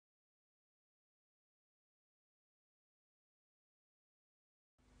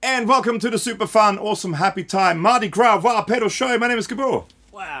And welcome to the super fun, awesome, happy time Mardi Gras Wah pedal show. My name is Gabor.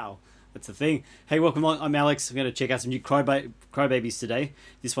 Wow, that's the thing. Hey, welcome along. I'm Alex. I'm going to check out some new Crybabies today.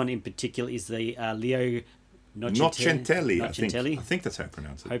 This one in particular is the Leo Nocentelli. I think that's how I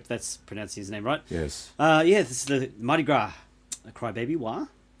pronounce it. Hope that's pronouncing his name right. Yes. Yeah, this is the Mardi Gras CryBaby Wah.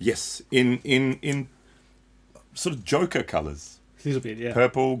 Yes, in sort of Joker colours. A little bit, yeah.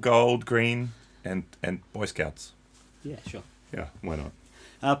 Purple, gold, green, and Boy Scouts. Yeah, sure. Yeah, why not?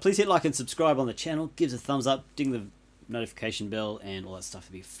 Please hit like and subscribe on the channel. Give us a thumbs up, ding the notification bell, and all that stuff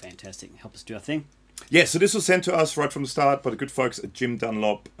would be fantastic. Help us do our thing. Yeah, so this was sent to us right from the start by the good folks at Jim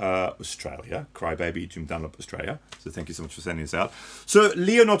Dunlop Australia. CryBaby Jim Dunlop Australia. So thank you so much for sending this out. So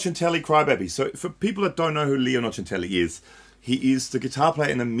Leo Nocentelli CryBaby. So for people that don't know who Leo Nocentelli is, he is the guitar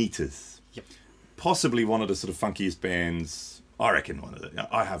player in the Meters. Yep. Possibly Possibly one of the sort of funkiest bands. I reckon one of the.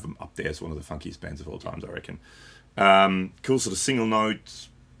 I have them up there as one of the funkiest bands of all times. I reckon. Cool sort of single note,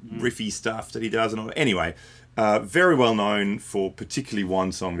 riffy stuff that he does and all. Anyway, very well known for particularly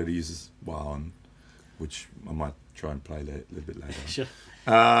one song that he uses Wah on, which I might try and play a little bit later. Sure.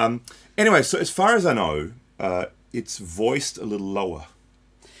 Anyway, so as far as I know, it's voiced a little lower.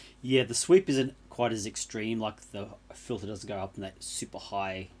 Yeah, the sweep isn't quite as extreme. Like the filter doesn't go up in that super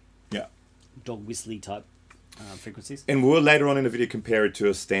high, dog whistly type frequencies. And we'll later on in the video compare it to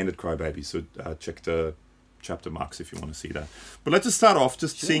a standard CryBaby. So check the chapter marks if you want to see that. But let's just start off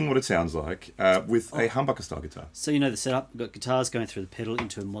just seeing what it sounds like with a humbucker style guitar. So you know the setup. We've got guitars going through the pedal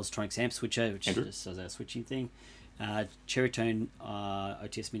into a Mozztronics Amp Switcher, which just does our switching thing. Cherry Tone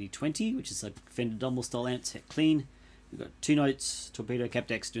OTS Mini 20, which is a Fender Dumble style amp set clean. We've got two notes, Torpedo,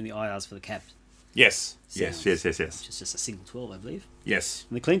 Captor doing the IRs for the cap. Yes. Sounds, Yes. Which is just a single 12, I believe. Yes.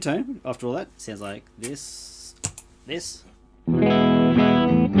 And the clean tone, after all that, sounds like this.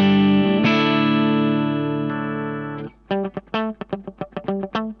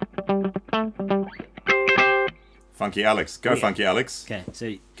 Funky Alex. Go, Funky Alex. Okay,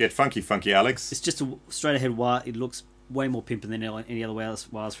 so Get funky, Funky Alex. it's just a straight ahead wah. It looks way more pimping than any other wahs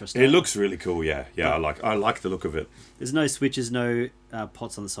for a start. It looks really cool, yeah. I like the look of it. There's no switches, no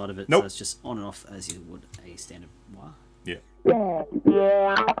pots on the side of it. Nope. So it's just on and off as you would a standard wah. Yeah.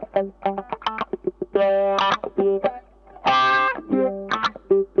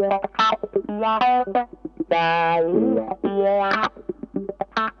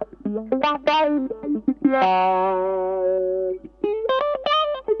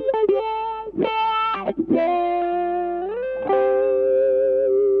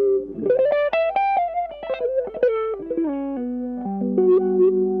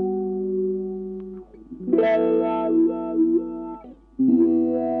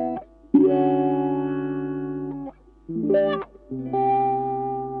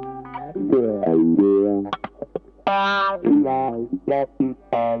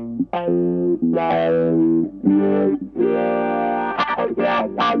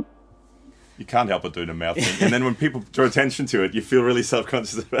 You can't help but do the mouth thing. And then when people draw attention to it, you feel really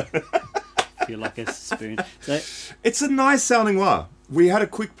self-conscious about it. Feel like a spoon. So It's a nice sounding wah. We had a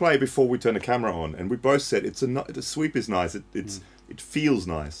quick play before we turned the camera on, and we both said the sweep is nice. It feels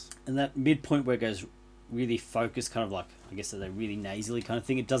nice. and that midpoint where it goes really focused, kind of like, I guess, a really nasally kind of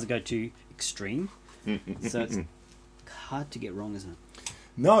thing. It doesn't go too extreme. So it's hard to get wrong, isn't it?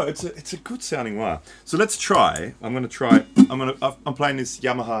 No, it's a good sounding wah. So let's try. I'm playing this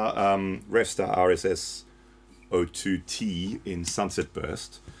Yamaha Revstar RSS 02T in Sunset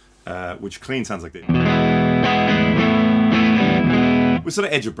Burst, which clean sounds like this. We're sort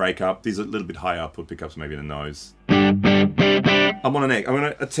of edge of breakup. These are a little bit high output pickups, maybe in the nose. I'm on an egg. I'm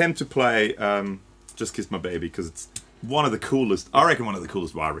going to attempt to play Just Kiss My Baby because it's one of the coolest. I reckon one of the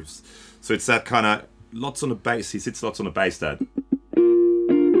coolest wah riffs. So it's that kind of lots on the bass. He sits lots on the bass, Dad.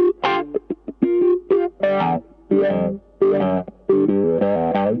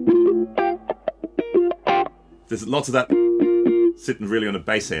 There's lots of that sitting really on the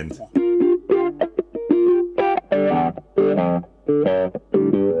bass end.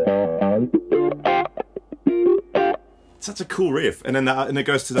 It's such a cool riff, and then and it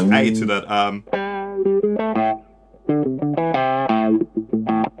goes to the A to that.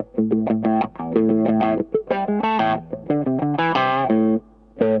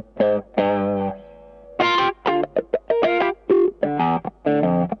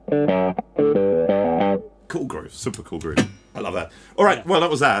 Cool groove, super cool groove. I love that. All right, well that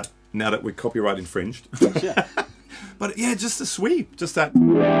was that. Now that we're copyright infringed. Yeah. But yeah, just the sweep, just that.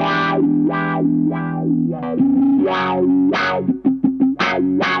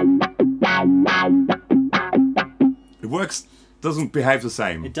 It works doesn't behave the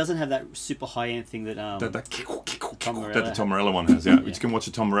same. It doesn't have that super high end thing that That the Tom Morello one has. Yeah, you can watch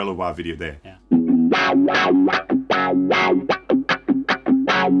a Tom Morello Wah video there. Yeah.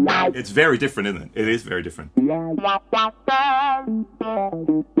 It's very different, isn't it? It is very different.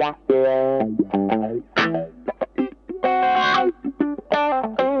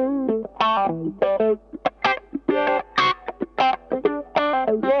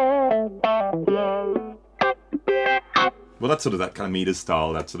 Well, that's sort of that kind of meter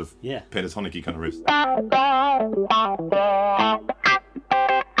style, that sort of pentatonic-y kind of riff.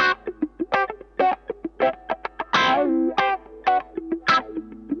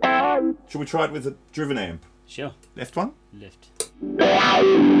 Should we try it with a driven amp? Sure. Left one? Left.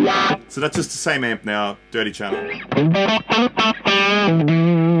 So that's just the same amp now, dirty channel.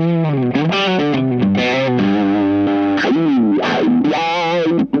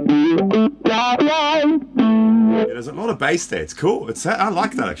 Yeah, there's a lot of bass there. It's cool. I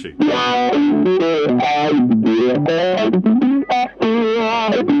like that actually.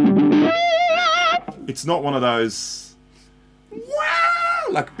 It's not one of those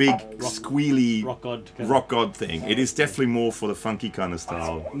like big squealy rock god thing. It is definitely more for the funky kind of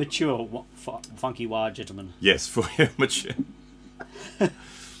style. Mature, funky wah gentleman. Yes, for mature.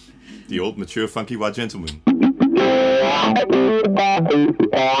 The old mature funky wah gentleman.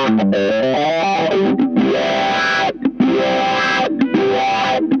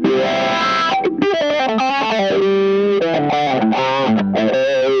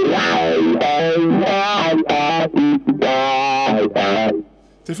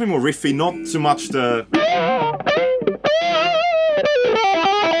 Definitely more riffy, not so much the...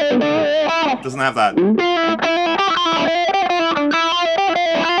 Doesn't have that.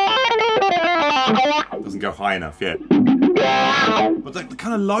 Doesn't go high enough yet. But the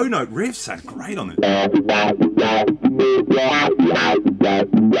kind of low note riffs sound great on it.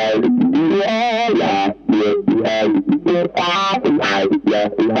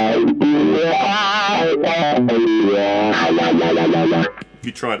 If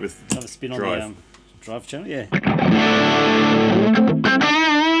you try it with have a spin drive. On the drive channel, yeah.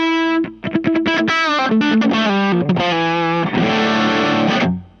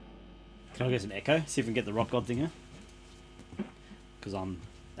 Can I get some echo? See if we can get the rock god thing here. Because I'm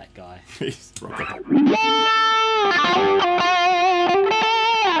that guy. Rock god.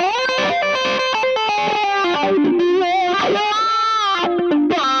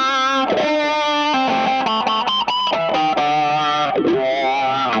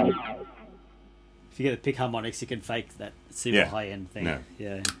 If you get the pick harmonics, you can fake that super high end thing. No.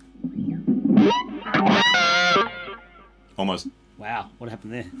 Yeah. Almost. Wow, what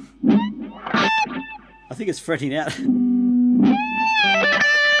happened there? I think it's fretting out.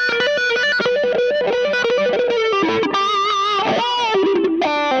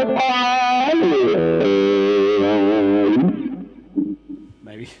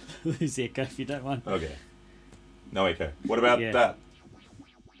 Maybe lose the echo if you don't mind. Okay. No echo. What about that?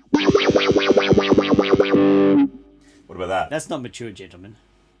 What about that? That's not mature, gentlemen.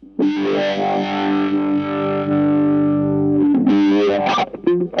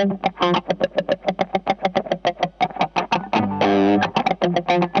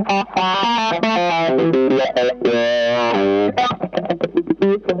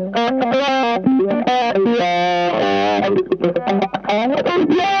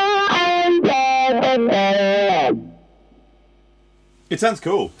 It sounds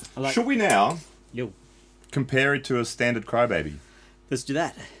cool. Should we now Yo. compare it to a standard Crybaby? Let's do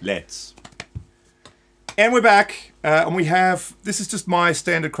that. Let's. And we're back, and we have, this is just my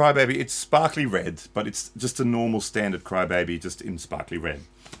standard Crybaby. It's sparkly red, but it's just a normal standard Crybaby, just in sparkly red.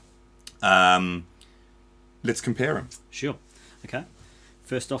 Let's compare them. Sure. Okay.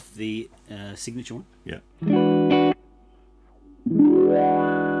 First off, the signature one. Yeah.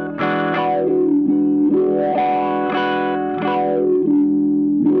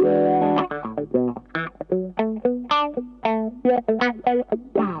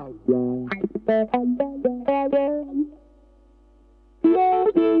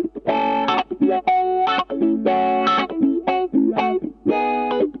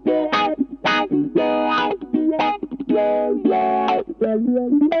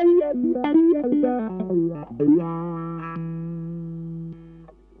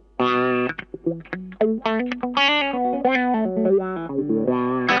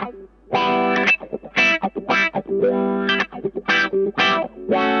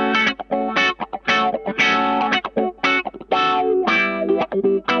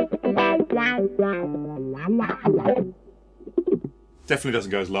 Definitely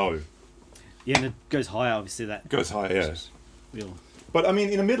doesn't go as low. Yeah, and it goes higher, obviously. That goes higher, yeah. real. But I mean,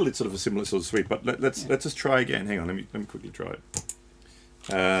 in the middle, it's sort of a similar sort of sweep. But let's just try again. Hang on, let me quickly try it.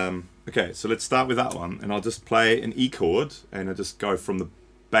 Okay, so let's start with that one, and I'll just play an E chord, and I'll just go from the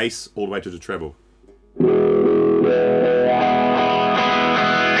bass all the way to the treble.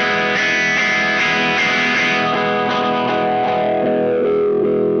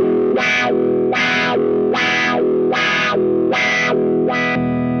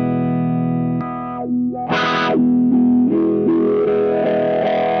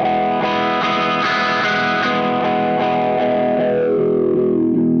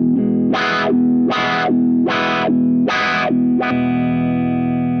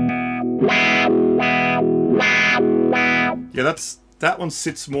 Yeah, that one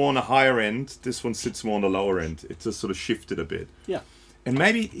sits more on the higher end. This one sits more on the lower end. It just sort of shifted a bit. Yeah. And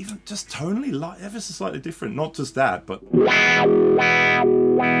maybe even just tonally, ever so slightly different. Not just that, but...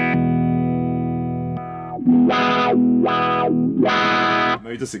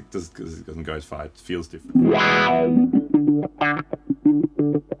 Maybe just because it doesn't go as far. It feels different.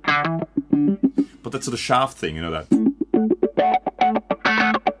 But that sort of shaft thing, you know that...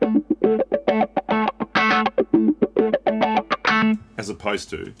 As opposed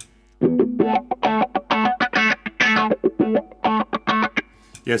to...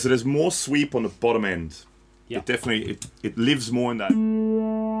 Yeah, so there's more sweep on the bottom end. Yeah. It definitely, it lives more in that.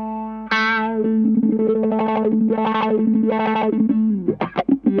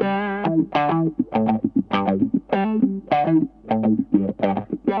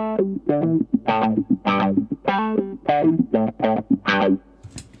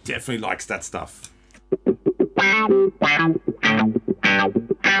 Definitely likes that stuff.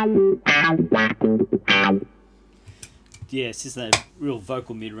 Yeah, it's just that real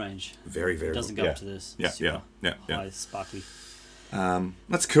vocal mid-range. Very, very. It doesn't go up to this. Yeah. High, sparkly.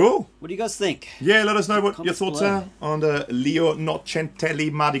 That's cool. What do you guys think? Yeah, let us know what your thoughts are on the Leo Nocentelli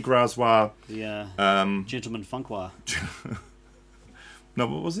Mardi Gras Wah. The Gentleman Funk Wah. No,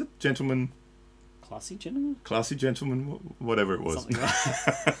 what was it? Gentleman... Classy Gentleman? Classy Gentleman, whatever it was. Something like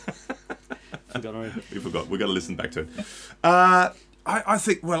Forgot already. We forgot. We got to listen back to it. I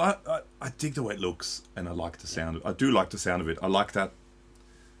think, well, I dig the way it looks, and I like the sound. I do like the sound of it. I like that.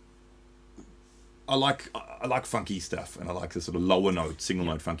 I like funky stuff, and I like the sort of lower note, single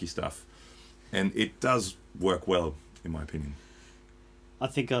note funky stuff, and it does work well, in my opinion. I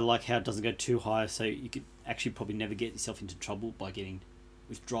think I like how it doesn't go too high, so you could actually probably never get yourself into trouble by getting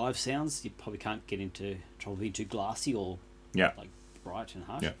with drive sounds. You probably can't get into trouble being too glassy or like bright and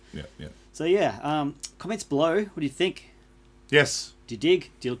harsh. Yeah. So yeah, comments below. What do you think? Yes. Do you dig?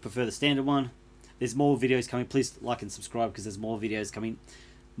 Do you prefer the standard one? There's more videos coming. Please like and subscribe because there's more videos coming.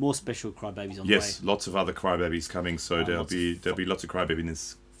 More special crybabies on the way. Yes, lots of other crybabies coming. So there'll be lots of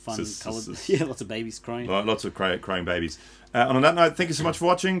crybabies. Fun coloured. Yeah, lots of babies crying. Lots of crying babies. And on that note, thank you so much for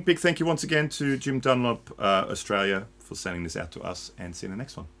watching. Big thank you once again to Jim Dunlop, Australia, for sending this out to us. And see you in the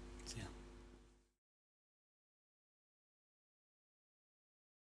next one.